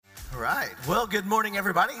right. Well, good morning,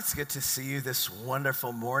 everybody. It's good to see you this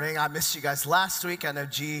wonderful morning. I missed you guys last week. I know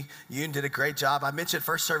G. Yoon did a great job. I mentioned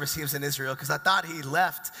first service he was in Israel because I thought he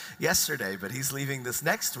left yesterday, but he's leaving this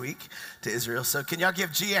next week to Israel. So can y'all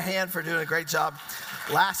give G a hand for doing a great job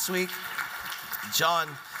last week? John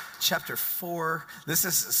chapter 4. This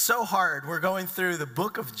is so hard. We're going through the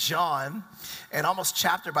book of John and almost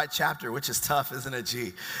chapter by chapter, which is tough, isn't it,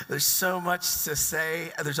 G? There's so much to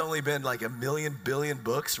say. There's only been like 1 billion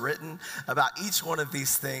books written about each one of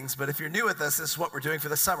these things. But if you're new with us, this is what we're doing for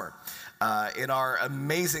the summer. In our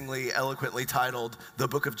amazingly eloquently titled The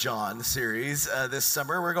Book of John series, this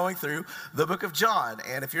summer we're going through the book of John.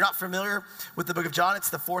 And if you're not familiar with the book of John,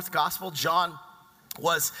 it's the fourth gospel. John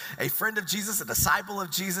was a friend of Jesus, a disciple of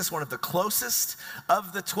Jesus, one of the closest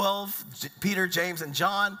of the 12, Peter, James, and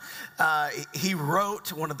John. He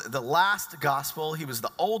wrote one of the last gospel. He was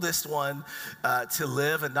the oldest one to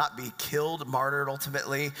live and not be killed, martyred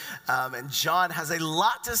ultimately. And John has a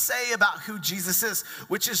lot to say about who Jesus is,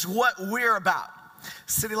 which is what we're about.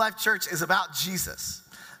 City Life Church is about Jesus.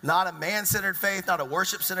 Not a man-centered faith, not a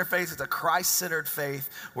worship-centered faith. It's a Christ-centered faith.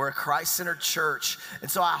 We're a Christ-centered church. And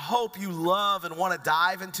so I hope you love and want to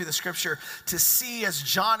dive into the scripture to see, as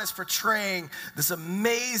John is portraying this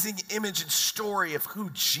amazing image and story of who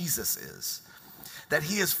Jesus is. That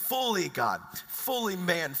he is fully God, fully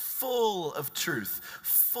man, full of truth,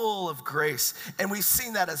 full of grace. And we've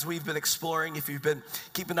seen that as we've been exploring. If you've been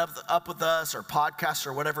keeping up with us or podcasts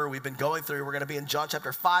or whatever we've been going through, we're going to be in John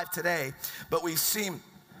chapter 5 today. But we've seen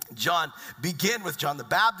John begin with John the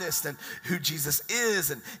Baptist and who Jesus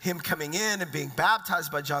is and him coming in and being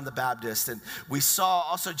baptized by John the Baptist. And we saw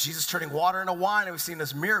also Jesus turning water into wine, and we've seen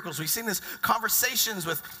his miracles. We've seen his conversations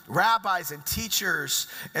with rabbis and teachers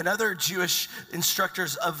and other Jewish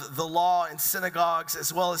instructors of the law in synagogues,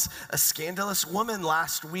 as well as a scandalous woman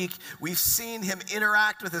last week. We've seen him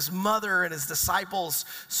interact with his mother and his disciples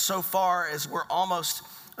so far, as we're almost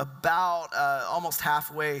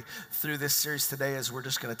halfway through this series today, as we're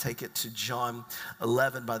just going to take it to John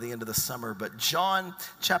 11 by the end of the summer. But John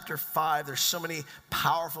chapter 5, there's so many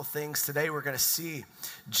powerful things. Today we're going to see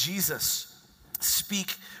Jesus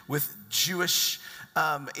speak with Jewish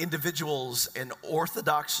individuals and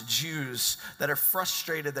Orthodox Jews that are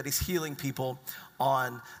frustrated that he's healing people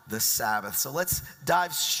on the Sabbath. So let's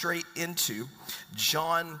dive straight into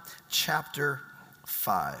John chapter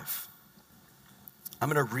 5.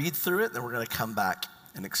 I'm going to read through it, then we're going to come back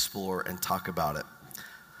and explore and talk about it.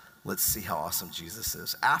 Let's see how awesome Jesus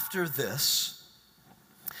is. After this,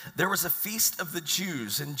 there was a feast of the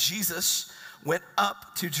Jews, and Jesus went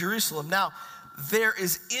up to Jerusalem. Now, there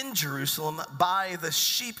is in Jerusalem by the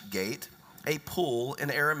sheep gate a pool in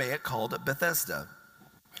Aramaic called Bethesda,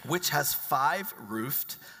 which has 5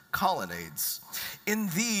 roofed colonnades. In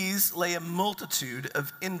these lay a multitude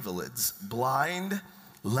of invalids, blind,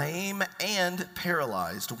 lame, and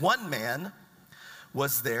paralyzed. One man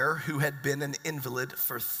was there who had been an invalid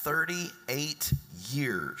for 38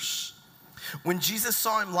 years. When Jesus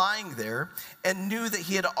saw him lying there and knew that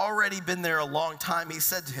he had already been there a long time, he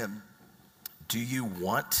said to him, "Do you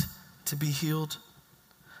want to be healed?"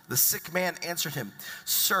 The sick man answered him,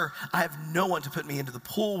 "Sir, I have no one to put me into the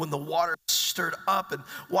pool when the water is stirred up, and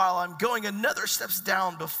while I'm going, another steps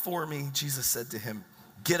down before me." Jesus said to him,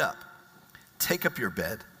 "Get up. Take up your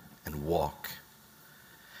bed and walk."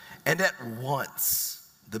 And at once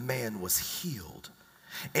the man was healed,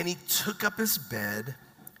 and he took up his bed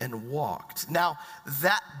and walked. Now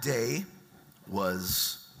that day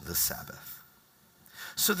was the Sabbath.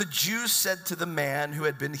 So the Jews said to the man who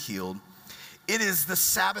had been healed, "It is the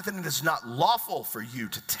Sabbath, and it is not lawful for you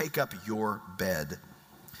to take up your bed."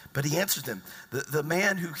 But he answered them, the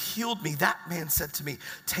man who healed me, that man said to me,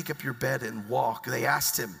 "Take up your bed and walk." They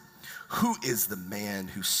asked him, "Who is the man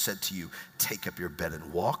who said to you, 'Take up your bed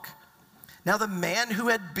and walk'?" Now the man who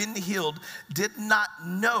had been healed did not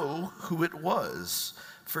know who it was,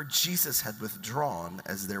 for Jesus had withdrawn,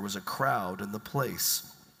 as there was a crowd in the place.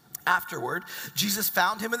 Afterward, Jesus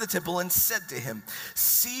found him in the temple and said to him,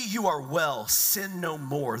 "See, you are well. Sin no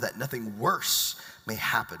more, that nothing worse may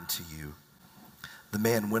happen to you." The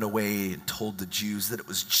man went away and told the Jews that it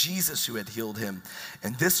was Jesus who had healed him.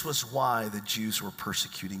 And this was why the Jews were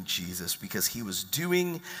persecuting Jesus, because he was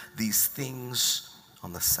doing these things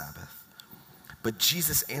on the Sabbath. But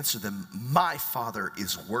Jesus answered them, "My Father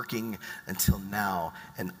is working until now,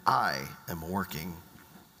 and I am working."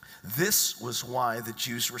 This was why the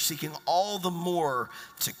Jews were seeking all the more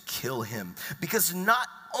to kill him, because not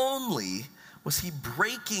only was he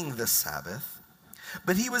breaking the Sabbath,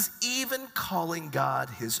 but he was even calling God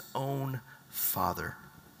his own Father,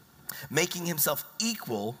 making himself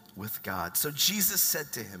equal with God. So Jesus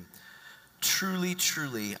said to him, Truly,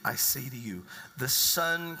 truly, I say to you, the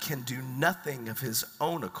Son can do nothing of his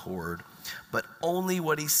own accord, but only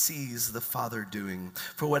what he sees the Father doing.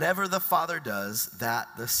 For whatever the Father does, that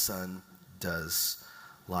the Son does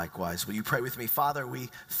likewise. Will you pray with me? Father, we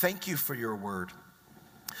thank you for your word.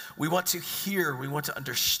 We want to hear, we want to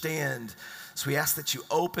understand. So we ask that you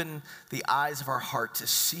open the eyes of our heart to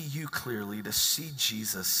see you clearly, to see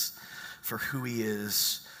Jesus for who he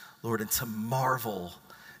is, Lord, and to marvel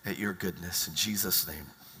at your goodness. In Jesus' name,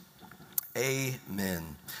 amen.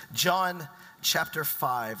 John chapter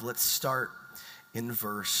 5, let's start in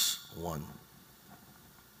verse 1.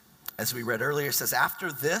 As we read earlier, it says,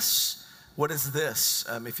 after this, what is this?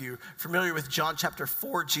 If you're familiar with John chapter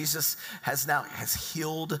 4, Jesus has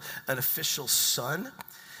healed an official son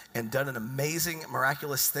and done an amazing,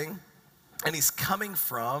 miraculous thing. And he's coming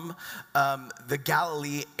from the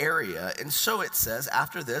Galilee area. And so it says,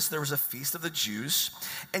 after this, there was a feast of the Jews,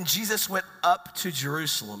 and Jesus went up to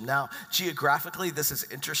Jerusalem. Now, geographically, this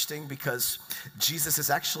is interesting because Jesus is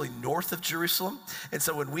actually north of Jerusalem. And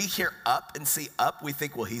so when we hear up and see up, we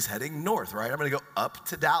think, well, he's heading north, right? I'm going to go up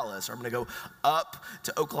to Dallas, or I'm going to go up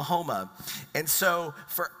to Oklahoma. And so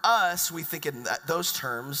for us, we think in those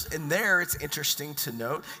terms. And there, it's interesting to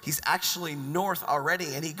note, he's actually north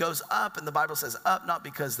already, and he goes up, and the Bible says up, not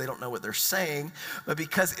because they don't know what they're saying, but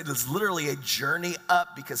because it is literally a journey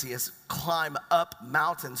up, because he has to climb up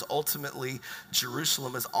mountains. Ultimately,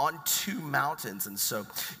 Jerusalem is on two mountains, and so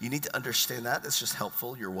you need to understand that. It's just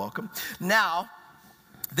helpful. You're welcome. Now,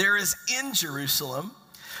 there is in Jerusalem,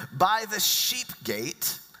 by the sheep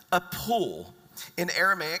gate, a pool in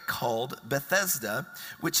Aramaic called Bethesda,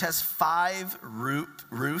 which has 5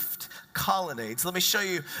 roofed colonnades. Let me show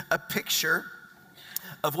you a picture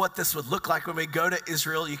of what this would look like when we go to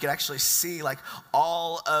Israel. You can actually see like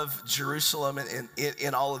all of Jerusalem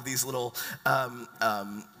in all of these little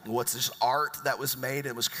what's this art that was made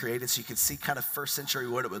and was created, so you can see kind of first century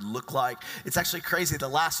what it would look like. It's actually crazy. The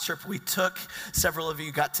last trip we took, several of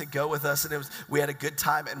you got to go with us, and we had a good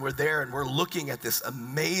time, and we're there and we're looking at this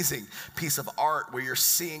amazing piece of art where you're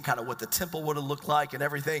seeing kind of what the temple would have looked like and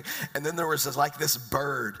everything. And then there was this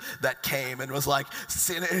bird that came and was like,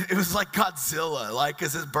 it was like Godzilla, like,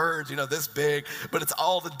 because this bird's, this big, but it's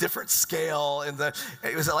all the different scale, and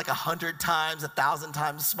it was like 100 times, 1,000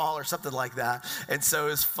 times smaller, something like that. And so it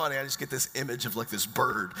was funny. I just get this image of like this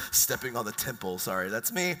bird stepping on the temple. Sorry,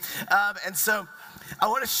 that's me. And so I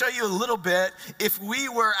want to show you a little bit. If we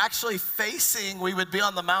were actually facing, we would be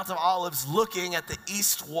on the Mount of Olives looking at the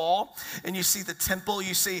east wall, and you see the temple.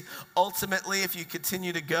 You see, ultimately, if you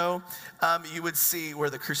continue to go, you would see where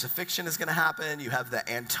the crucifixion is going to happen. You have the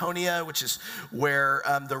Antonia, which is where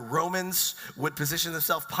the Romans would position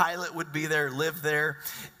themselves. Pilate would be there, live there,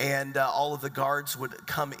 and all of the guards would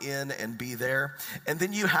come in and be there. And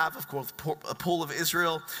then you have, of course, a pool of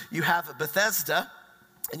Israel. You have Bethesda,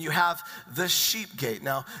 and you have the sheep gate.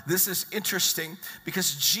 Now, this is interesting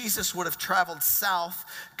because Jesus would have traveled south,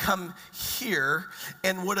 come here,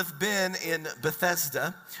 and would have been in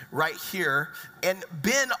Bethesda right here and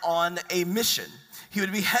been on a mission. He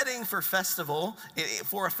would be heading for a festival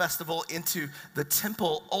into the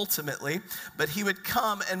temple ultimately, but he would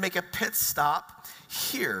come and make a pit stop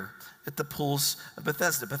here at the pools of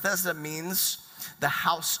Bethesda. Bethesda means the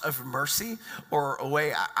house of mercy, or a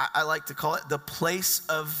way I like to call it, the place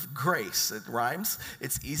of grace. It rhymes,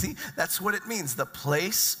 it's easy. That's what it means, the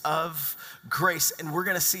place of grace. And we're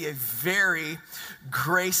going to see a very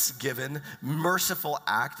grace-given, merciful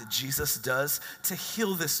act Jesus does to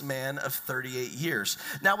heal this man of 38 years.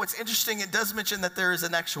 Now, what's interesting, it does mention that there is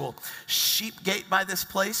an actual sheep gate by this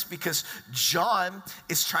place, because John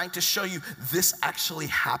is trying to show you this actually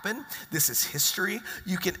happened. This is history.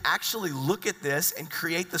 You can actually look at this and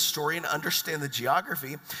create the story and understand the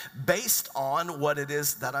geography based on what it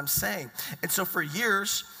is that I'm saying. And so for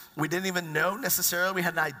years, we didn't even know necessarily. We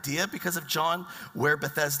had an idea because of John where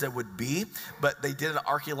Bethesda would be, but they did an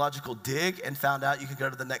archaeological dig and found out, you can go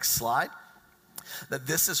to the next slide, that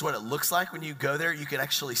this is what it looks like when you go there. You can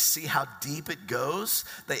actually see how deep it goes.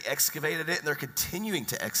 They excavated it, and they're continuing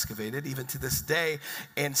to excavate it even to this day,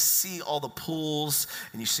 and see all the pools,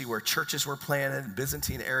 and you see where churches were planted in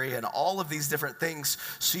Byzantine area and all of these different things.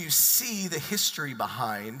 So you see the history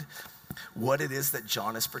behind what it is that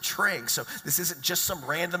John is portraying. So this isn't just some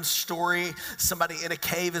random story somebody in a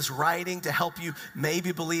cave is writing to help you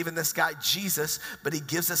maybe believe in this guy Jesus, but he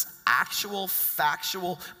gives us actual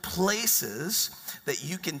factual places that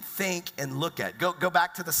you can think and look at. Go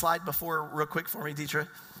back to the slide before real quick for me, Deetra.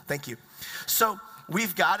 Thank you. So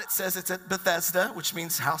we've got, it says it's at Bethesda, which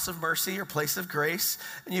means house of mercy or place of grace.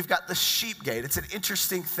 And you've got the sheep gate. It's an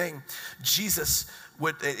interesting thing. John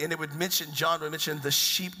would mention the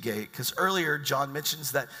sheep gate, because earlier John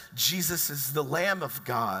mentions that Jesus is the Lamb of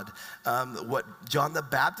God, what John the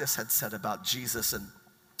Baptist had said about Jesus. And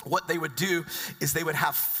what they would do is they would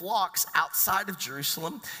have flocks outside of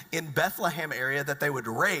Jerusalem in Bethlehem area that they would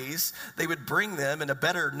raise. They would bring them, and a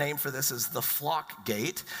better name for this is the flock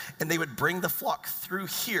gate, and they would bring the flock through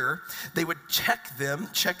here. They would check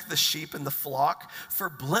the sheep in the flock for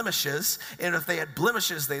blemishes, and if they had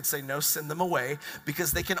blemishes, they'd say, no, send them away,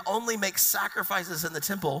 because they can only make sacrifices in the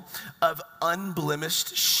temple of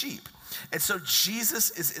unblemished sheep. And so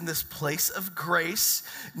Jesus is in this place of grace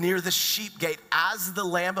near the sheep gate as the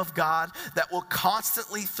Lamb of God that will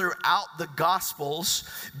constantly throughout the Gospels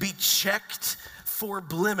be checked for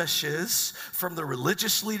blemishes from the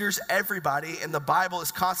religious leaders, everybody. And the Bible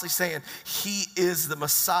is constantly saying he is the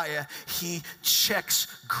Messiah. He checks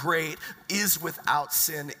great, is without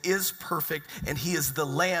sin, is perfect, and he is the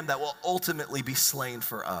Lamb that will ultimately be slain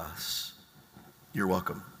for us. You're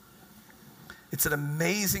welcome. It's an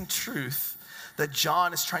amazing truth that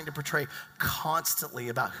John is trying to portray constantly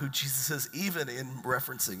about who Jesus is, even in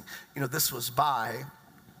referencing, this was by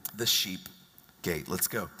the sheep gate. Let's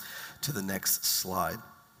go to the next slide.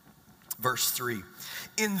 Verse 3.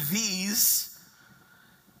 In these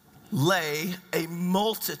lay a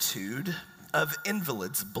multitude of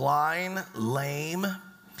invalids, blind, lame,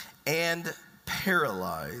 and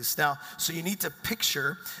paralyzed. Now, so you need to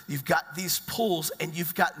picture, you've got these pools and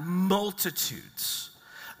you've got multitudes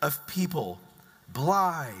of people,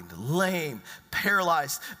 blind, lame,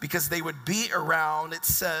 paralyzed, because they would be around, it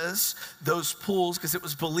says, those pools, because it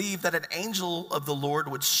was believed that an angel of the Lord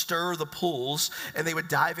would stir the pools and they would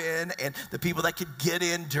dive in, and the people that could get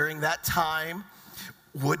in during that time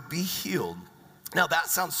would be healed. Now, that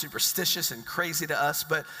sounds superstitious and crazy to us,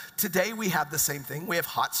 but today we have the same thing. We have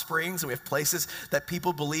hot springs and we have places that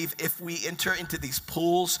people believe if we enter into these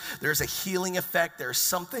pools, there's a healing effect. There's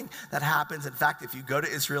something that happens. In fact, if you go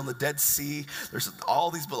to Israel in the Dead Sea, there's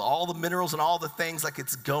all the minerals and all the things, like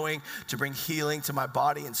it's going to bring healing to my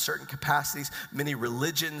body in certain capacities. Many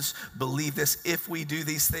religions believe this. If we do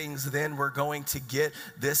these things, then we're going to get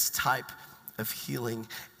this type of healing.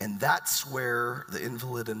 And that's where the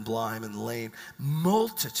invalid and blind and lame,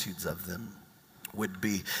 multitudes of them would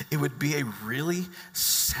be. It would be a really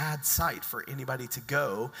sad sight for anybody to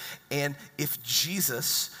go. And if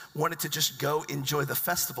Jesus wanted to just go enjoy the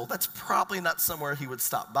festival, that's probably not somewhere he would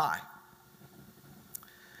stop by.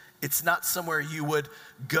 It's not somewhere you would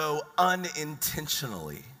go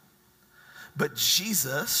unintentionally. But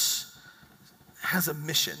Jesus has a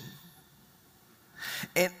mission.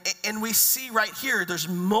 And we see right here, there's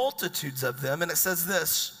multitudes of them, and it says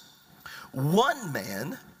this: one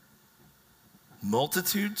man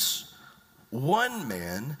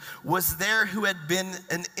was there who had been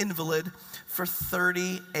an invalid for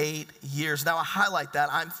 38 years. Now I highlight that.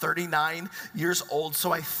 I'm 39 years old,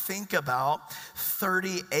 so I think about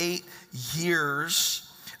 38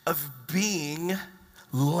 years of being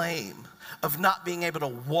lame, of not being able to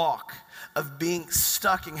walk, of being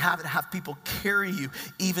stuck and having to have people carry you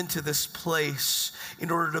even to this place in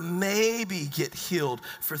order to maybe get healed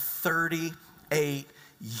for 38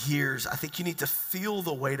 years. I think you need to feel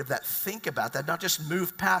the weight of that. Think about that, not just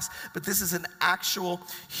move past, but this is an actual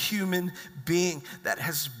human being that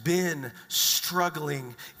has been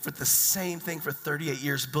struggling for the same thing for 38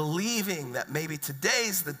 years, believing that maybe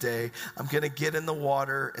today's the day I'm going to get in the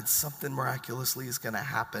water and something miraculously is going to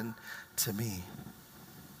happen to me.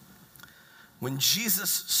 When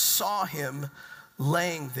Jesus saw him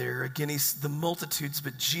laying there, again, he's the multitudes,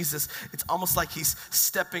 but Jesus, it's almost like he's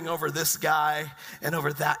stepping over this guy and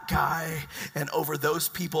over that guy and over those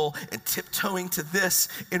people and tiptoeing to this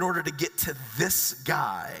in order to get to this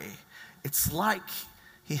guy. It's like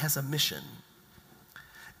he has a mission.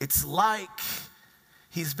 It's like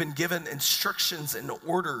he's been given instructions and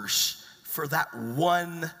orders for that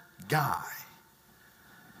one guy.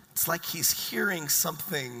 It's like he's hearing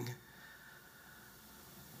something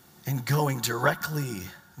and going directly,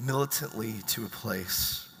 militantly to a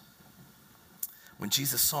place. When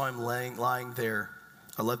Jesus saw him lying there,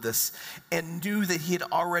 I love this, and knew that he had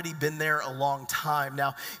already been there a long time.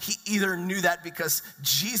 Now, he either knew that because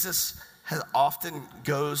Jesus often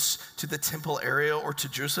goes to the temple area or to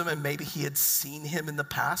Jerusalem, and maybe he had seen him in the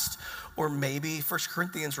past, or maybe 1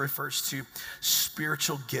 Corinthians refers to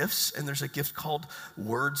spiritual gifts, and there's a gift called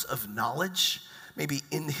words of knowledge. Maybe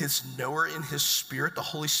in his knower, in his spirit, the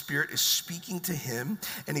Holy Spirit is speaking to him,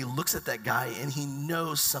 and he looks at that guy and he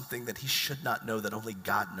knows something that he should not know, that only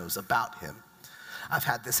God knows about him. I've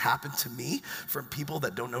had this happen to me from people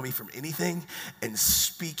that don't know me from anything and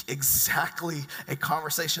speak exactly a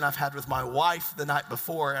conversation I've had with my wife the night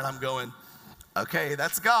before, and I'm going, okay,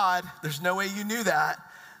 that's God. There's no way you knew that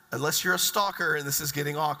unless you're a stalker and this is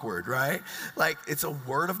getting awkward, right? Like, it's a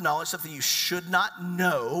word of knowledge, something you should not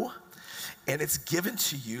know, and it's given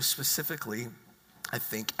to you specifically, I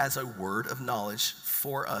think, as a word of knowledge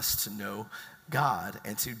for us to know God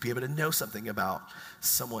and to be able to know something about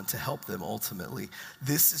someone to help them ultimately.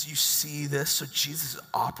 This is, you see this, so Jesus is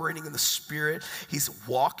operating in the Spirit. He's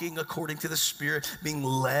walking according to the Spirit, being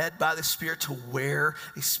led by the Spirit to where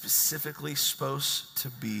he's specifically supposed to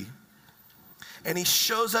be. And he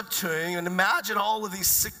shows up to him, and imagine all of these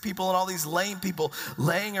sick people and all these lame people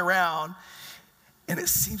laying around, and it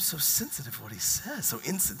seems so sensitive what he says, so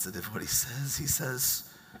insensitive what he says. He says,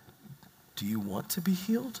 do you want to be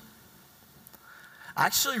healed? I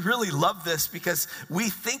actually really love this because we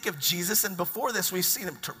think of Jesus, and before this, we've seen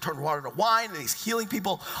him turn water to wine, and he's healing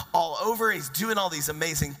people all over. He's doing all these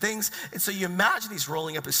amazing things. And so you imagine he's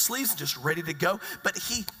rolling up his sleeves and just ready to go. But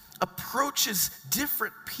he approaches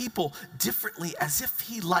different people differently, as if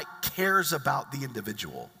he cares about the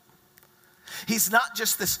individual. He's not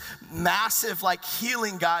just this massive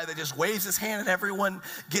healing guy that just waves his hand and everyone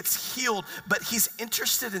gets healed, but he's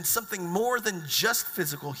interested in something more than just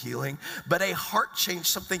physical healing, but a heart change,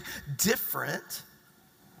 something different.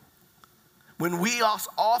 When we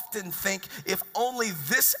often think, if only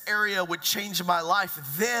this area would change my life,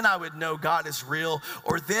 then I would know God is real,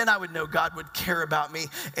 or then I would know God would care about me.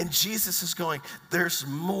 And Jesus is going, there's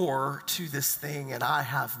more to this thing, and I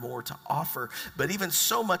have more to offer. But even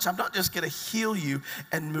so much, I'm not just going to heal you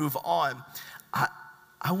and move on.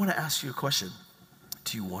 I want to ask you a question.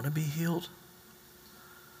 Do you want to be healed?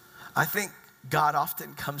 I think God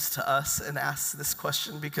often comes to us and asks this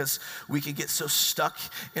question because we can get so stuck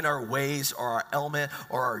in our ways or our element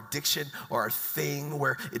or our addiction or our thing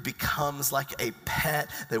where it becomes like a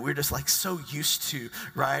pet that we're just so used to,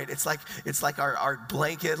 right? It's like our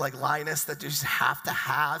blanket, like Linus, that you just have to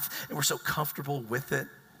have, and we're so comfortable with it.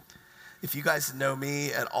 If you guys know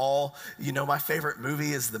me at all, you know my favorite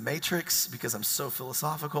movie is The Matrix because I'm so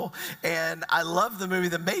philosophical. And I love the movie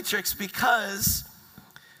The Matrix because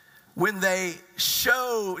when they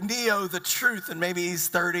show Neo the truth, and maybe he's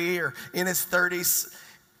 30 or in his 30s,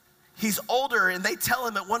 he's older, and they tell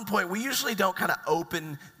him at one point, we usually don't kind of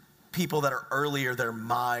open people that are earlier their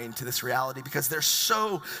mind to this reality because they're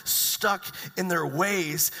so stuck in their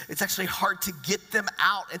ways, it's actually hard to get them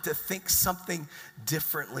out and to think something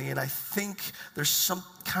differently. And I think there's some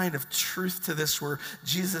kind of truth to this where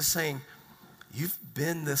Jesus is saying, you've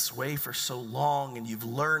been this way for so long and you've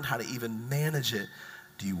learned how to even manage it.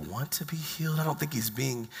 Do you want to be healed? I don't think he's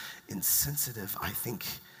being insensitive. I think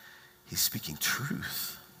he's speaking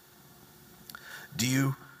truth. Do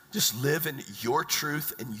you just live in your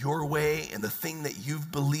truth, in your way, in the thing that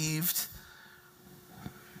you've believed?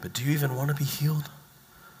 But do you even want to be healed?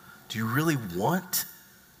 Do you really want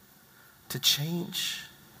to change?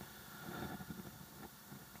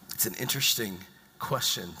 It's an interesting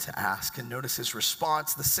question to ask. And notice his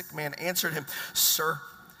response. The sick man answered him, "Sir,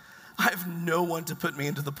 I have no one to put me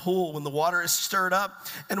into the pool when the water is stirred up.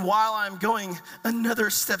 And while I'm going, another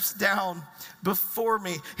steps down before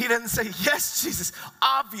me." He doesn't say, "Yes, Jesus,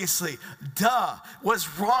 obviously, duh,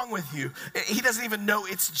 what's wrong with you?" He doesn't even know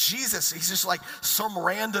it's Jesus. He's just like some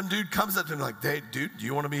random dude comes up to him like, "Hey, dude, do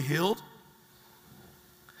you want to be healed?"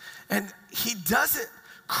 And he doesn't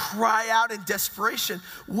cry out in desperation.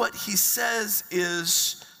 What he says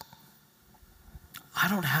is, I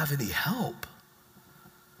don't have any help.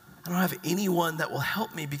 I don't have anyone that will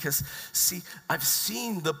help me because, see, I've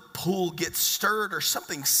seen the pool get stirred or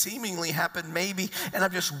something seemingly happen maybe, and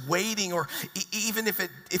I'm just waiting, or even if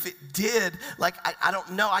it did, I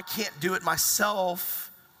don't know, I can't do it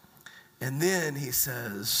myself. And then he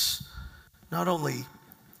says, not only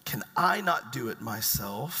can I not do it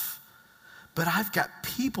myself, but I've got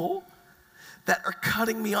people that are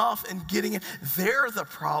cutting me off and getting it. They're the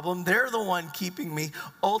problem. They're the one keeping me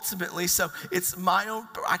ultimately. So it's my own,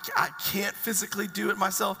 I can't physically do it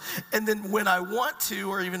myself. And then when I want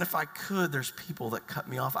to, or even if I could, there's people that cut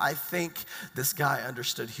me off. I think this guy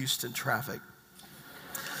understood Houston traffic.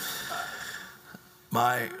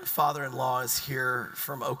 My father-in-law is here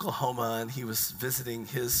from Oklahoma, and he was visiting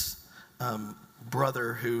his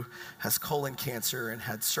brother who has colon cancer and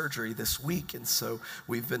had surgery this week, and so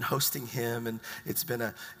we've been hosting him, and it's been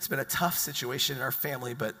a tough situation in our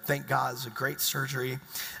family, but thank God it's a great surgery.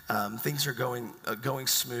 Things are going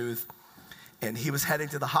smooth, and he was heading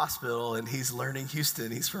to the hospital, and he's learning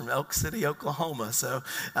Houston. He's from Elk City, Oklahoma, so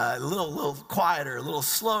a little quieter, a little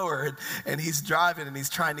slower, and he's driving, and he's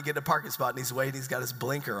trying to get a parking spot, and he's waiting. He's got his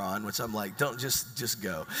blinker on, which I'm like, don't just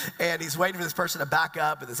go. And he's waiting for this person to back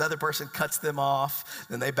up, and this other person cuts them off.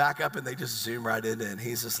 Then they back up, and they just zoom right in, and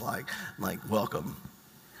he's just like, welcome.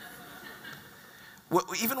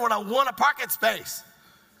 Even when I want a parking space,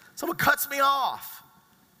 someone cuts me off.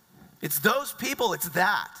 It's those people, it's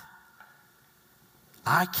that.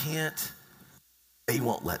 I can't, they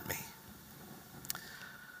won't let me.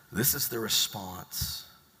 This is the response.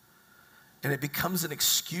 And it becomes an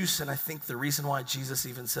excuse, and I think the reason why Jesus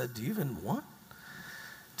even said, do you even want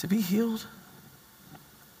to be healed?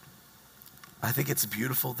 I think it's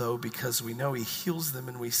beautiful, though, because we know he heals them,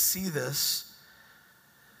 and we see this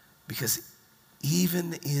because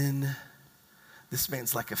even in this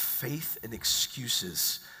man's lack of faith and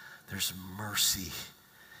excuses, there's mercy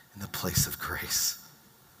in the place of grace.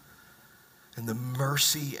 And the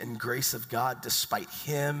mercy and grace of God, despite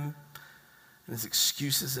him and his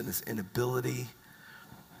excuses and his inability,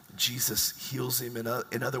 Jesus heals him.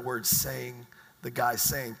 In other words, the guy's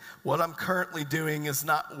saying, what I'm currently doing is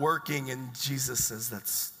not working. And Jesus says,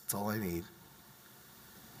 that's all I need.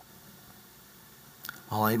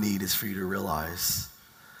 All I need is for you to realize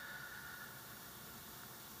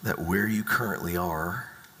that where you currently are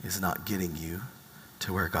is not getting you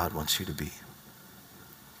to where God wants you to be.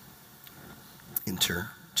 Enter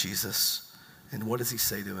Jesus. And what does he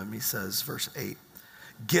say to him? He says, verse 8,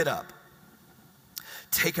 get up,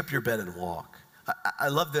 take up your bed and walk. I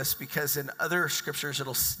love this because in other scriptures,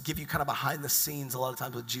 it'll give you kind of behind the scenes. A lot of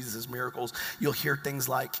times with Jesus' miracles, you'll hear things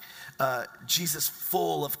like Jesus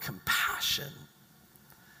full of compassion.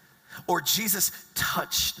 Or Jesus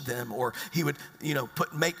touched them, or he would,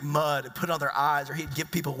 make mud and put on their eyes, or he'd give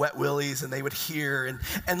people wet willies and they would hear.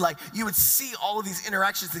 And like you would see all of these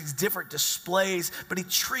interactions, these different displays, but he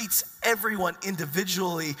treats everyone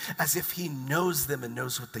individually as if he knows them and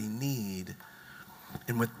knows what they need.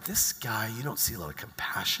 And with this guy, you don't see a lot of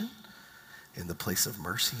compassion in the place of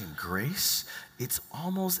mercy and grace. It's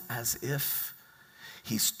almost as if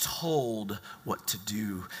he's told what to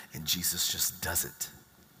do and Jesus just does it.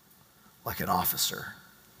 Like an officer,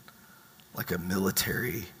 like a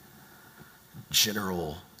military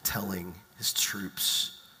general telling his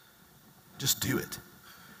troops, just do it.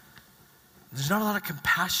 There's not a lot of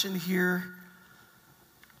compassion here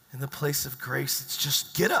in the place of grace. It's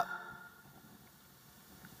just get up.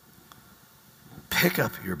 Pick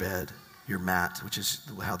up your bed, your mat, which is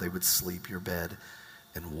how they would sleep, your bed,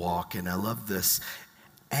 and walk. And I love this.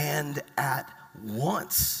 And at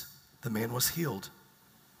once the man was healed.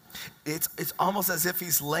 It's almost as if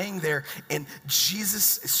he's laying there, and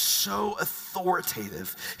Jesus is so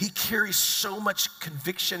authoritative. He carries so much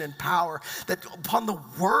conviction and power that upon the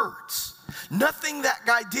words, nothing that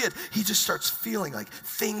guy did, he just starts feeling like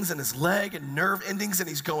things in his leg and nerve endings, and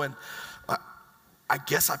he's going, I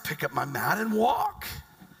guess I pick up my mat and walk.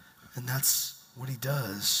 And that's what he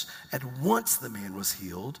does. At once the man was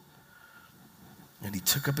healed, and he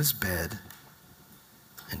took up his bed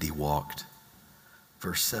and he walked.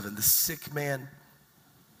 Verse 7, the sick man,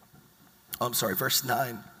 verse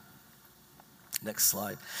 9. Next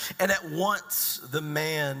slide. And at once the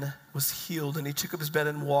man was healed, and he took up his bed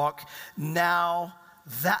and walked. Now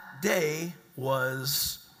that day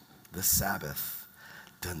was the Sabbath.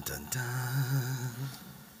 Dun, dun, dun.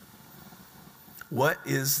 What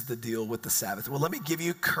is the deal with the Sabbath? Well, let me give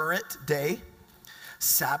you current day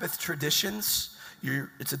Sabbath traditions.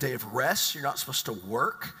 It's a day of rest. You're not supposed to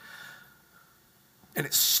work. And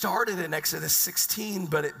it started in Exodus 16,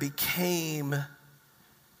 but it became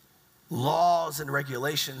laws and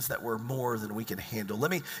regulations that were more than we can handle. Let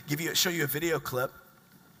me show you a video clip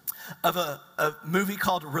of a movie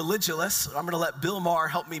called Religulous. I'm going to let Bill Maher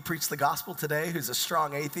help me preach the gospel today, who's a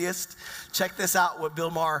strong atheist. Check this out, what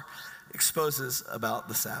Bill Maher exposes about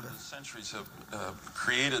the Sabbath. Centuries have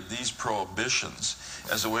created these prohibitions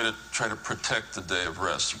as a way to try to protect the day of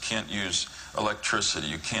rest. You can't use electricity.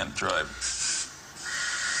 You can't drive.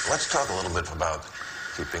 Let's talk a little bit about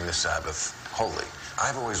keeping the Sabbath holy.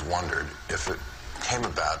 I've always wondered if it came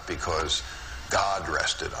about because God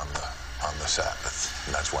rested on the Sabbath,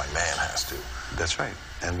 and that's why man has to. That's right.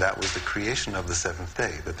 And that was the creation of the seventh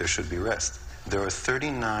day, that there should be rest. There are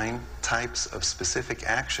 39 types of specific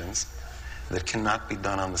actions that cannot be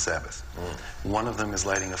done on the Sabbath. One of them is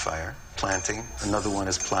lighting a fire, planting. Another one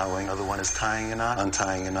is plowing. Another one is tying a knot,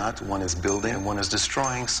 untying a knot. One is building, and one is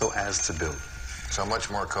destroying so as to build. So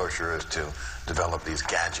much more kosher is to develop these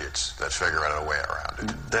gadgets that figure out a way around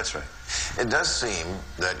it. That's right. It does seem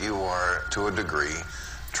that you are, to a degree,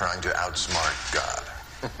 trying to outsmart God.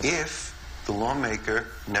 If the lawmaker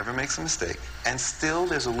never makes a mistake, and still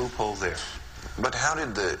there's a loophole there. But how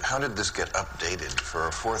did this get updated for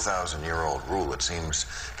a 4,000-year-old rule? It seems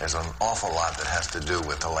there's an awful lot that has to do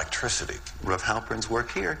with electricity. Rav Halpern's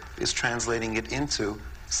work here is translating it into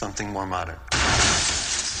something more modern.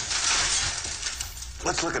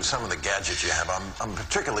 Let's look at some of the gadgets you have. I'm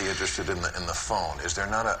particularly interested in the phone. Is there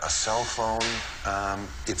not a cell phone?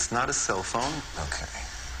 It's not a cell phone. Okay.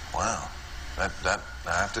 Wow. That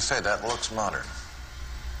I have to say, that looks modern.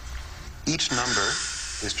 Each number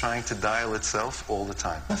is trying to dial itself all the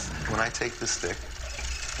time. When I take this stick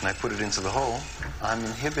and I put it into the hole, I'm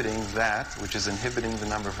inhibiting that, which is inhibiting the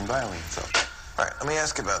number from dialing itself. All right, let me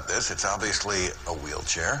ask about this. It's obviously a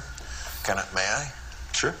wheelchair. May I?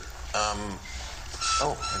 Sure.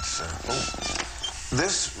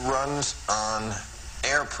 This runs on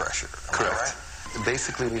air pressure. Am I Correct. right?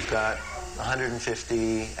 Basically, we've got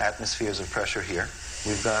 150 atmospheres of pressure here.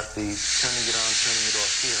 We've got the turning it on, turning it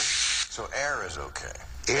off here. So air is okay.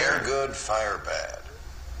 Air good, fire bad.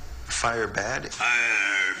 Fire bad.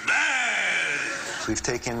 Fire bad! We've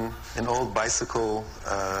taken an old bicycle,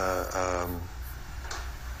 I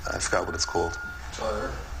forgot what it's called.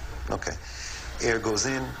 Fire. Okay. Air goes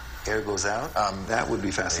in, air goes out. That would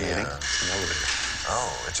be fascinating. Yeah. An elevator.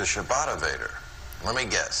 Oh, it's a Shabbat-ovator. Let me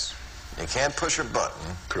guess. You can't push a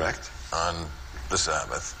button Correct. on the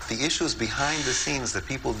Sabbath. The issues behind the scenes that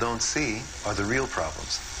people don't see are the real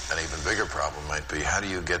problems. An even bigger problem might be, how do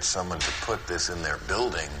you get someone to put this in their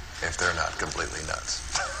building if they're not completely nuts?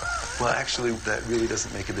 Well, actually, that really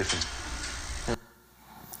doesn't make a difference.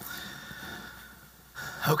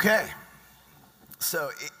 Okay.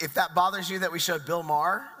 So if that bothers you that we showed Bill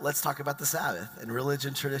Maher, let's talk about the Sabbath and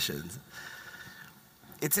religion traditions.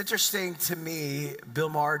 It's interesting to me, Bill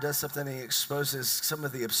Maher does something, he exposes some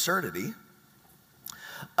of the absurdity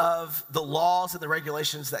of the laws and the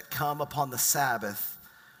regulations that come upon the Sabbath.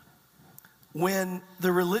 When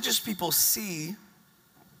the religious people see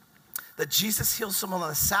that Jesus heals someone on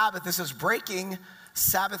the Sabbath, this is breaking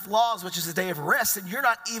Sabbath laws, which is a day of rest, and you're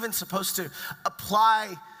not even supposed to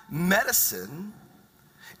apply medicine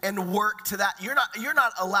and work to that. You're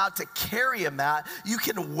not allowed to carry a mat. You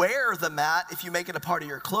can wear the mat if you make it a part of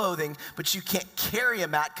your clothing, but you can't carry a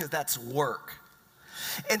mat because that's work.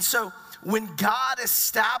 And so when God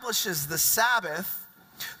establishes the Sabbath,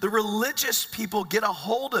 the religious people get a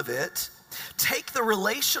hold of it, take the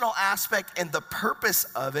relational aspect and the purpose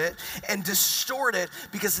of it and distort it,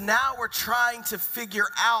 because now we're trying to figure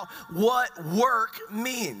out what work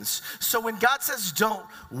means. So when God says don't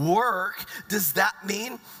work, does that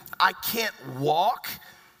mean I can't walk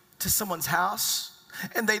to someone's house?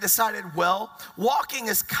 And they decided, well, walking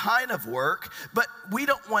is kind of work, but we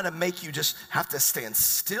don't want to make you just have to stand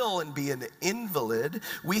still and be an invalid.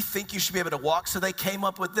 We think you should be able to walk. So they came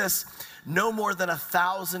up with this: no more than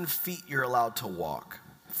 1,000 feet you're allowed to walk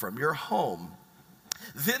from your home.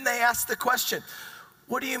 Then they asked the question,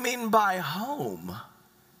 what do you mean by home?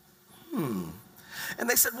 And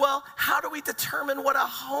they said, well, how do we determine what a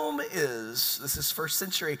home is? This is first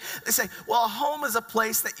century. They say, well, a home is a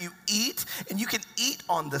place that you eat, and you can eat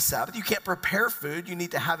on the Sabbath. You can't prepare food. You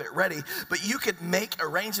need to have it ready. But you could make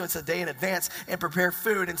arrangements a day in advance and prepare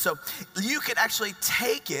food. And so you could actually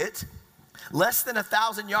take it less than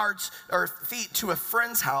 1,000 yards or feet to a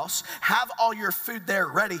friend's house, have all your food there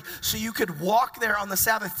ready so you could walk there on the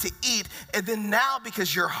Sabbath to eat. And then now,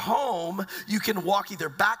 because you're home, you can walk either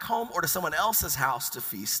back home or to someone else's house to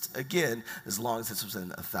feast again, as long as it's within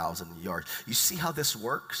 1,000 yards. You see how this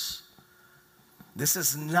works? This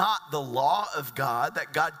is not the law of God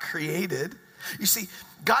that God created. You see,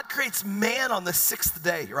 God creates man on the sixth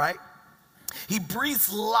day, right? He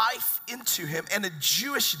breathes life into him, and a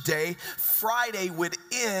Jewish day, Friday, would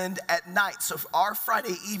end at night. So our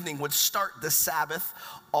Friday evening would start the Sabbath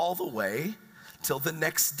all the way till the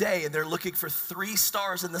next day. And they're looking for 3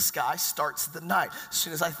 stars in the sky, starts the night. As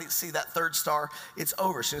soon as I see that third star, it's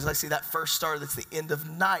over. As soon as I see that first star, that's the end of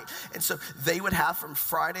night. And so they would have from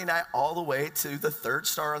Friday night all the way to the third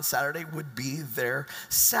star on Saturday would be their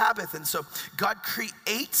Sabbath. And so God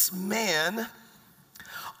creates man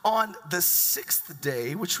on the 6th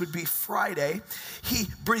day, which would be Friday. He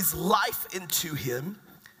breathes life into him.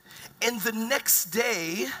 And the next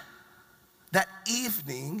day, that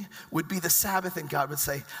evening, would be the Sabbath, and God would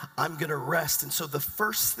say, I'm gonna rest. And so the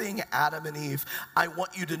first thing, Adam and Eve, I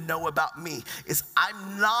want you to know about me is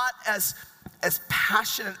I'm not as as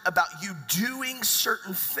passionate about you doing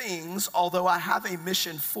certain things, although I have a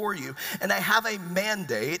mission for you and I have a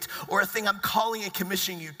mandate or a thing I'm calling and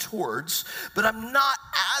commissioning you towards, but I'm not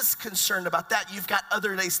as concerned about that. You've got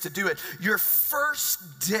other days to do it. Your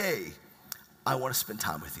first day, I want to spend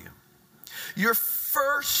time with you. Your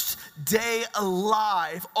first day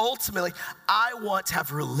alive, ultimately, I want to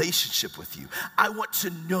have a relationship with you. I want to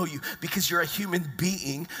know you because you're a human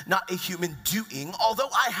being, not a human doing. Although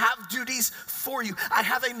I have duties for you, I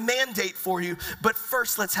have a mandate for you, but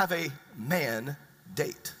first let's have a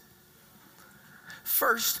man-date.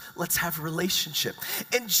 First, let's have a relationship.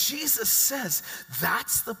 And Jesus says,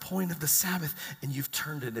 that's the point of the Sabbath, and you've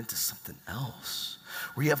turned it into something else.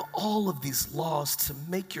 Where you have all of these laws to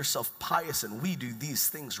make yourself pious, and we do these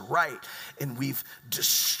things right, and we've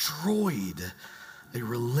destroyed a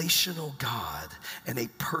relational God and a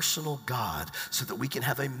personal God so that we can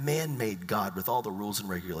have a man-made God with all the rules and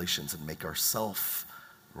regulations and make ourselves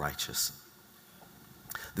righteous.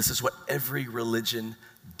 This is what every religion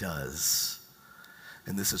does.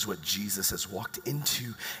 And this is what Jesus has walked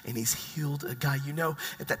into, and he's healed a guy. You know,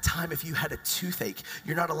 at that time, if you had a toothache,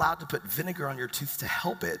 you're not allowed to put vinegar on your tooth to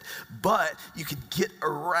help it, but you could get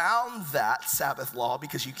around that Sabbath law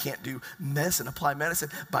because you can't do medicine, apply medicine,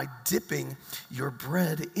 by dipping your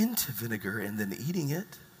bread into vinegar and then eating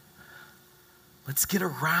it. Let's get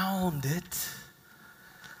around it.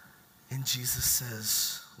 And Jesus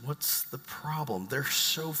says, what's the problem? They're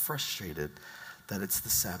so frustrated that it's the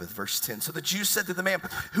Sabbath. Verse 10, so the Jews said to the man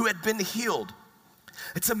who had been healed,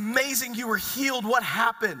 it's amazing you were healed. What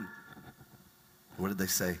happened? What did they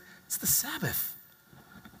say? It's the Sabbath.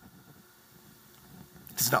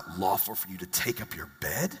 It's not lawful for you to take up your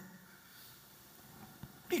bed.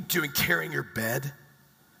 What are you doing carrying your bed?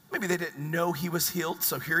 Maybe they didn't know he was healed,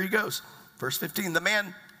 so here he goes. Verse 15,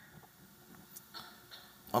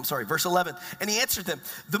 verse 11. And he answered them,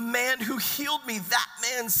 the man who healed me, that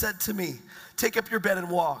man said to me, take up your bed and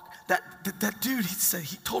walk. That dude,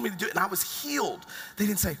 he told me to do it and I was healed. They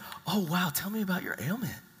didn't say, oh wow, tell me about your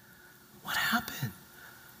ailment. What happened?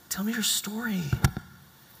 Tell me your story.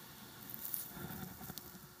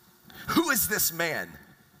 Who is this man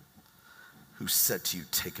who said to you,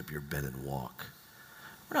 take up your bed and walk?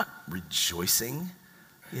 We're not rejoicing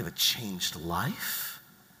you have a changed life.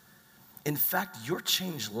 In fact, your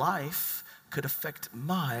changed life could affect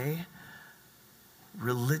my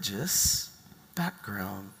religious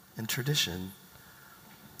background and tradition,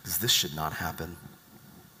 because this should not happen.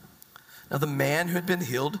 Now, the man who had been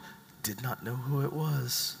healed did not know who it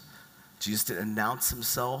was. Jesus didn't announce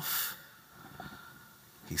himself.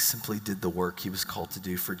 He simply did the work he was called to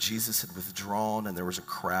do. For Jesus had withdrawn, and there was a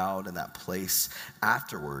crowd in that place.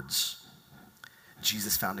 Afterwards,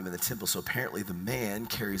 Jesus found him in the temple. So apparently the man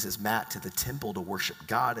carries his mat to the temple to worship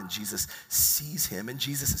God, and Jesus sees him, and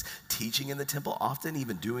Jesus is teaching in the temple often,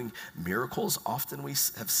 even doing miracles often we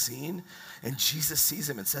have seen. And Jesus sees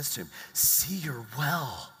him and says to him, see, you're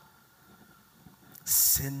well.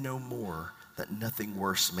 Sin no more, that nothing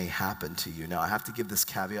worse may happen to you. Now I have to give this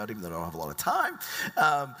caveat, even though I don't have a lot of time,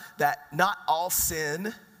 that not all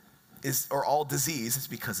sin or all disease is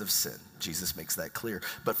because of sin. Jesus makes that clear.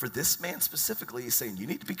 But for this man specifically, he's saying, you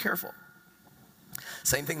need to be careful.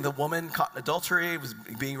 Same thing, the woman caught in adultery was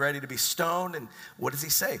being ready to be stoned. And what does he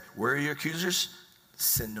say? Where are your accusers?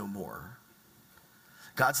 Sin no more.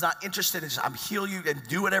 God's not interested in just, I'm heal you and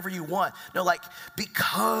do whatever you want. No, like,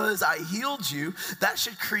 because I healed you, that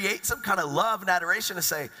should create some kind of love and adoration to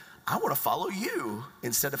say, I want to follow you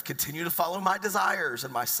instead of continue to follow my desires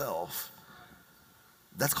and myself.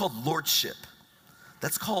 That's called lordship.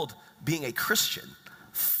 That's called being a Christian,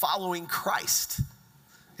 following Christ,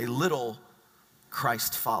 a little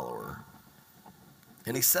Christ follower.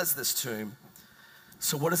 And he says this to him.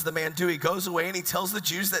 So what does the man do? He goes away and he tells the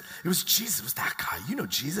Jews that it was Jesus, it was that guy, you know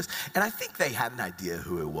Jesus. And I think they had an idea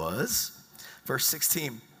who it was. Verse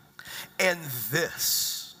 16, and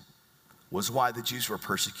this was why the Jews were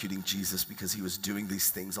persecuting Jesus, because he was doing these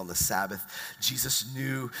things on the Sabbath. Jesus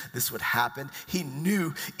knew this would happen. He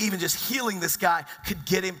knew even just healing this guy could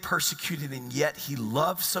get him persecuted, and yet he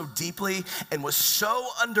loved so deeply and was so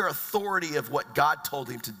under authority of what God told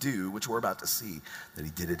him to do, which we're about to see, that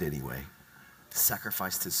he did it anyway.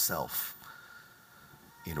 Sacrificed himself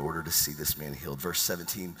in order to see this man healed. Verse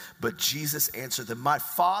 17, but Jesus answered them, my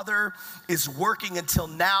Father is working until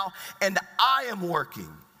now, and I am working.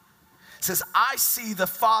 It says, I see the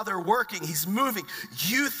Father working. He's moving.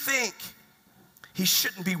 You think he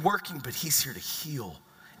shouldn't be working, but he's here to heal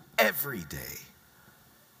every day.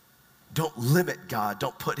 Don't limit God.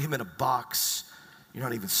 Don't put him in a box. You're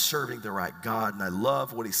not even serving the right God. And I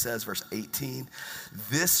love what he says, verse 18.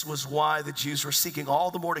 This was why the Jews were seeking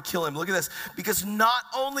all the more to kill him. Look at this. Because not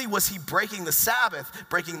only was he breaking the Sabbath,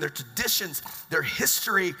 breaking their traditions, their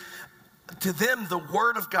history, to them, the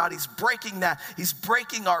word of God, he's breaking that. He's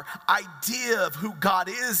breaking our idea of who God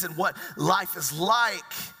is and what life is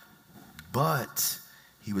like. But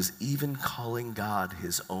he was even calling God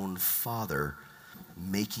his own Father,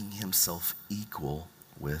 making himself equal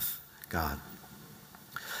with God.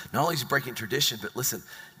 Not only is he breaking tradition, but listen,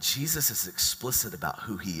 Jesus is explicit about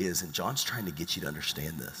who he is, and John's trying to get you to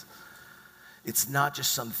understand this. It's not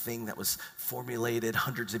just something that was formulated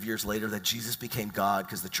hundreds of years later that Jesus became God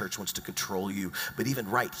because the church wants to control you. But even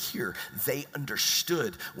right here, they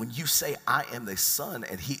understood when you say, I am the Son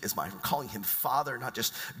and he is mine. I'm calling him Father, not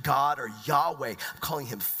just God or Yahweh. I'm calling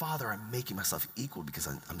him Father. I'm making myself equal because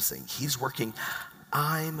I'm saying he's working,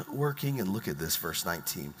 I'm working. And look at this, verse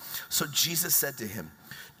 19. So Jesus said to him,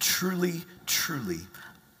 truly, truly,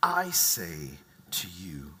 I say to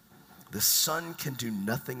you, the Son can do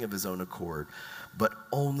nothing of his own accord, but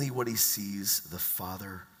only what he sees the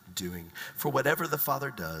Father doing. For whatever the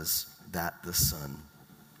Father does, that the Son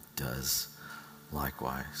does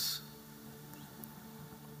likewise.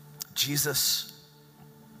 Jesus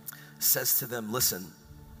says to them, listen,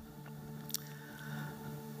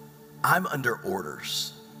 I'm under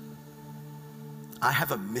orders. I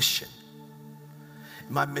have a mission.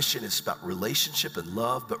 My mission is about relationship and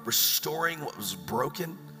love, but restoring what was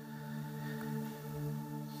broken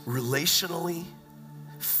relationally,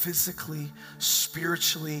 physically,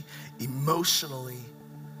 spiritually, emotionally.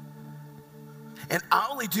 And I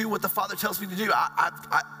only do what the Father tells me to do.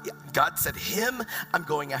 God said him, I'm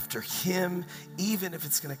going after him, even if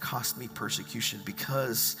it's going to cost me persecution,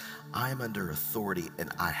 because I'm under authority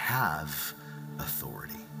and I have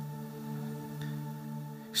authority.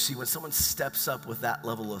 See, when someone steps up with that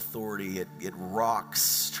level of authority, it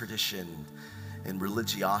rocks tradition and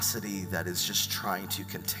religiosity that is just trying to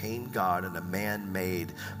contain God in a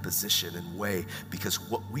man-made position and way. Because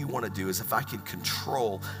what we want to do is, if I can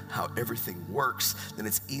control how everything works, then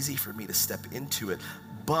it's easy for me to step into it.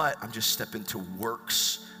 But I'm just stepping into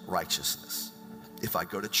works righteousness. If I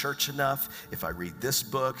go to church enough, if I read this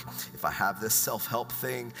book, if I have this self-help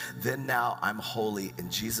thing, then now I'm holy.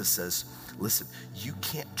 And Jesus says, listen, you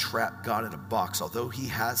can't trap God in a box. Although he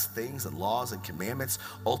has things and laws and commandments,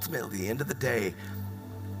 ultimately at the end of the day,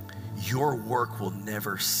 your work will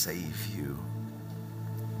never save you,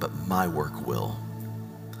 but my work will.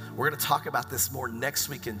 We're going to talk about this more next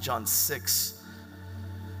week in John 6.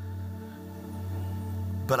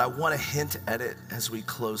 But I want to hint at it as we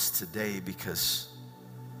close today, because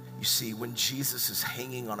you see, when Jesus is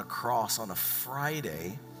hanging on a cross on a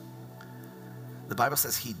Friday, the Bible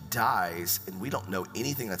says he dies, and we don't know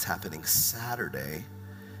anything that's happening Saturday,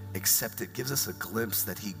 except it gives us a glimpse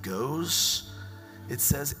that he goes, it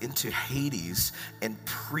says, into Hades and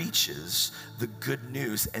preaches the good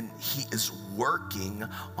news, and he is working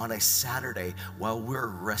on a Saturday while we're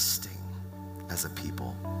resting as a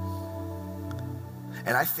people.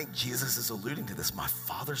 And I think Jesus is alluding to this. My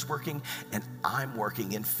Father's working and I'm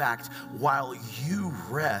working. In fact, while you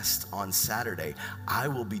rest on Saturday, I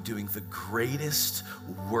will be doing the greatest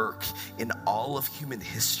work in all of human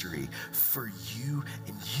history for you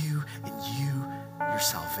and you and you, your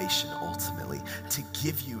salvation ultimately, to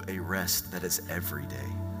give you a rest that is every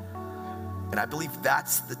day. And I believe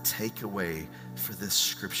that's the takeaway for this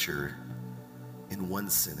scripture in one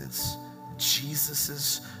sentence.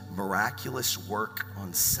 Jesus's miraculous work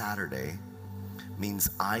on Saturday means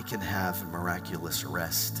I can have miraculous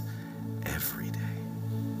rest every day.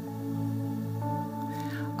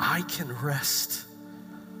 I can rest.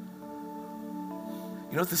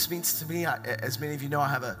 You know what this means to me? As many of you know, I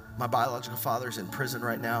have my biological father's in prison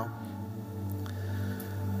right now.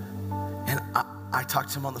 And I talked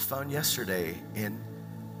to him on the phone yesterday, and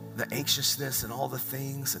the anxiousness and all the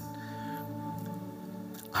things, and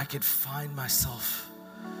I could find myself,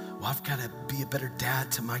 well, I've got to be a better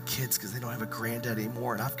dad to my kids because they don't have a granddad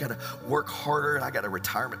anymore. And I've got to work harder, and I got a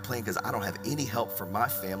retirement plan because I don't have any help from my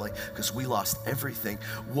family because we lost everything.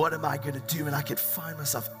 What am I going to do? And I could find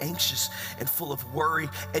myself anxious and full of worry,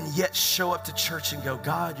 and yet show up to church and go,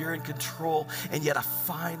 God, you're in control. And yet I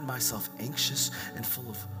find myself anxious and full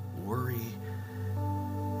of worry.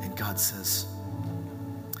 And God says,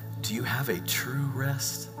 do you have a true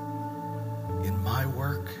rest in my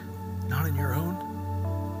work, not in your own?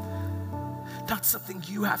 Not something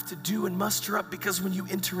you have to do and muster up, because when you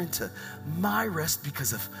enter into my rest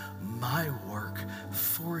because of my work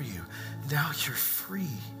for you, now you're free.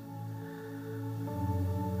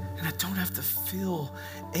 And I don't have to feel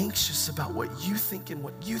anxious about what you think and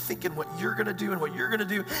what you're gonna do and what you're gonna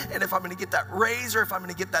do, and if I'm gonna get that raise or if I'm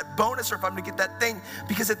gonna get that bonus or if I'm gonna get that thing,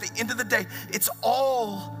 because at the end of the day, it's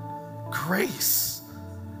all grace.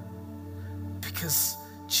 Because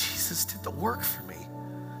Jesus did the work for me.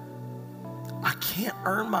 I can't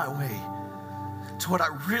earn my way to what I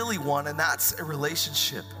really want, and that's a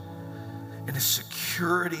relationship and a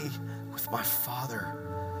security with my Father.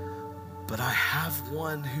 But I have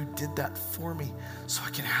one who did that for me so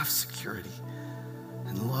I can have security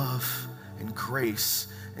and love and grace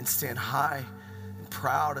and stand high and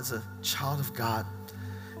proud as a child of God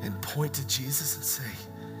and point to Jesus and say,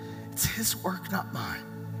 it's his work, not mine.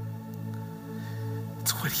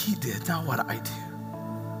 It's what he did, not what I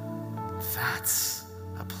do. That's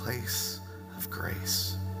a place of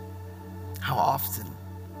grace. How often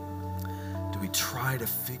do we try to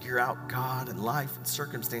figure out God and life and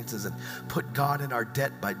circumstances and put God in our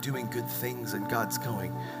debt by doing good things, and God's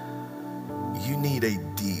going, you need a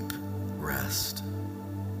deep rest.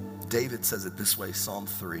 David says it this way, Psalm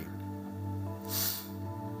 3.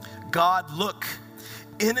 God, look,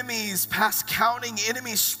 enemies past counting,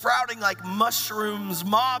 enemies sprouting like mushrooms,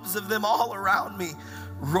 mobs of them all around me,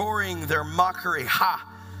 roaring their mockery. Ha,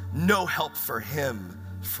 no help for him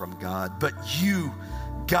from God. But you,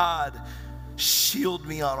 God, shield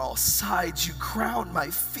me on all sides. You crown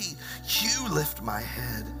my feet. You lift my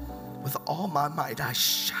head. With all my might, I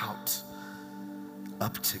shout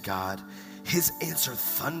up to God. His answer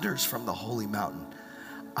thunders from the holy mountain.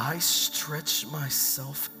 I stretch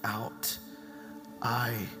myself out.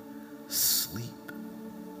 I sleep.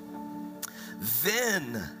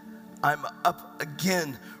 Then I'm up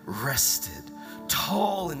again, rested,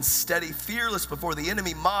 tall and steady, fearless before the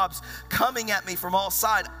enemy mobs coming at me from all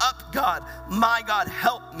sides. Up, God, my God,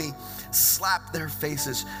 help me. Slap their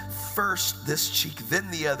faces, first this cheek, then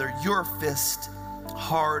the other, your fist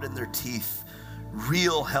hard in their teeth.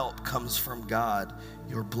 Real help comes from God.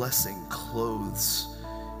 Your blessing clothes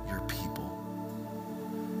your people.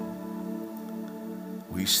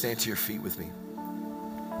 Will you stand to your feet with me?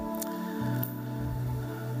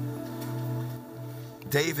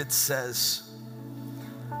 David says,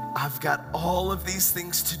 I've got all of these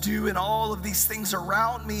things to do and all of these things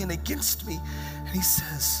around me and against me. And he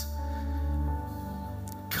says,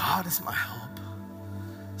 God is my help,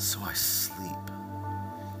 so I sleep.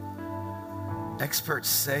 Experts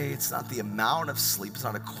say it's not the amount of sleep, it's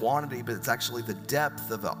not a quantity, but it's actually the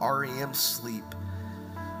depth of the REM sleep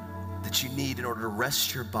that you need in order to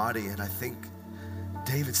rest your body. And I think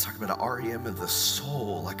David's talking about an REM of the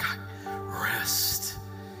soul, like I rest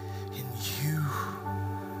in you.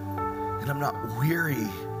 And I'm not weary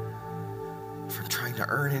from trying to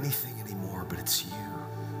earn anything anymore, but it's you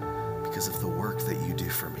because of the work that you do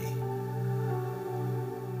for me.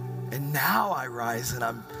 And now I rise and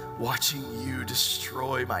I'm watching you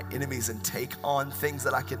destroy my enemies and take on things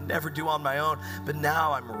that I could never do on my own. But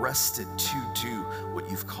now I'm rested to do what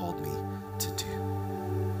you've called me to do.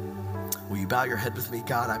 Will you bow your head with me?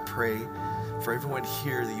 God, I pray for everyone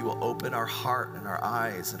here that you will open our heart and our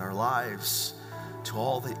eyes and our lives to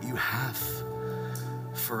all that you have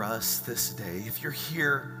for us this day. If you're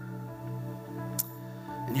here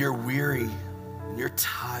and you're weary and you're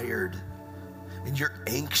tired and you're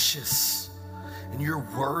anxious and you're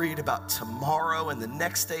worried about tomorrow and the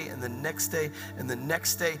next day and the next day and the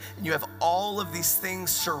next day, and you have all of these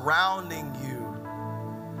things surrounding you,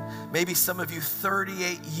 maybe some of you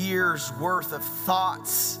 38 years worth of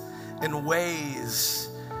thoughts and ways,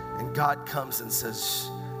 and God comes and says,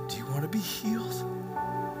 do you want to be healed?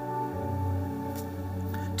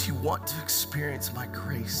 Do you want to experience my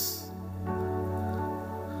grace?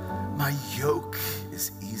 My yoke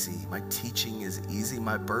is easy. My teaching is easy.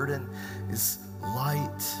 My burden is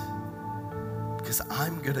light. Because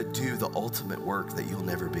I'm going to do the ultimate work that you'll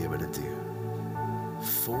never be able to do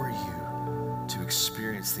for you to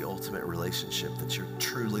experience the ultimate relationship that you're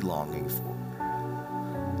truly longing for.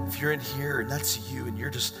 If you're in here and that's you and you're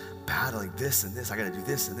just battling this and this, I got to do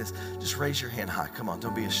this and this, just raise your hand high. Come on,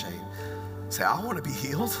 don't be ashamed. Say, I want to be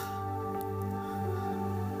healed.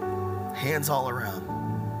 Hands all around.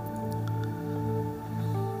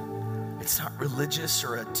 It's not religious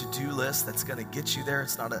or a to-do list that's going to get you there.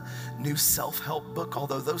 It's not a new self-help book,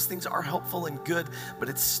 although those things are helpful and good, but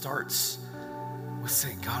it starts with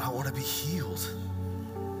saying, God, I want to be healed.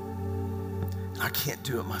 I can't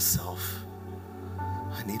do it myself.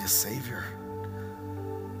 I need a Savior.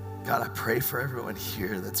 God, I pray for everyone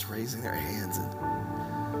here that's raising their hands,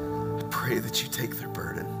 and I pray that you take their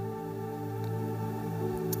burden.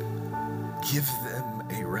 Give them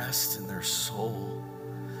a rest in their soul.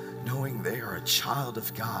 knowing they are a child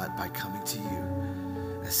of God by coming to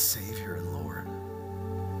you as Savior and Lord.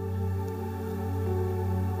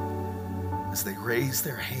 As they raise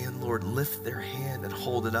their hand, Lord, lift their hand and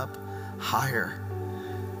hold it up higher.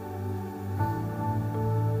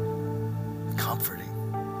 Comforting.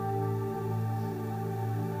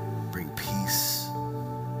 Bring peace.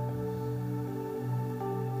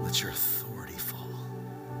 Let your authority fall.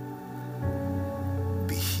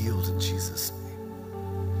 Be healed in Jesus' name.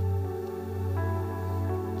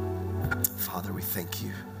 Father, we thank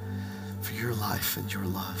you for your life and your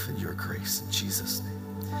love and your grace in Jesus' name.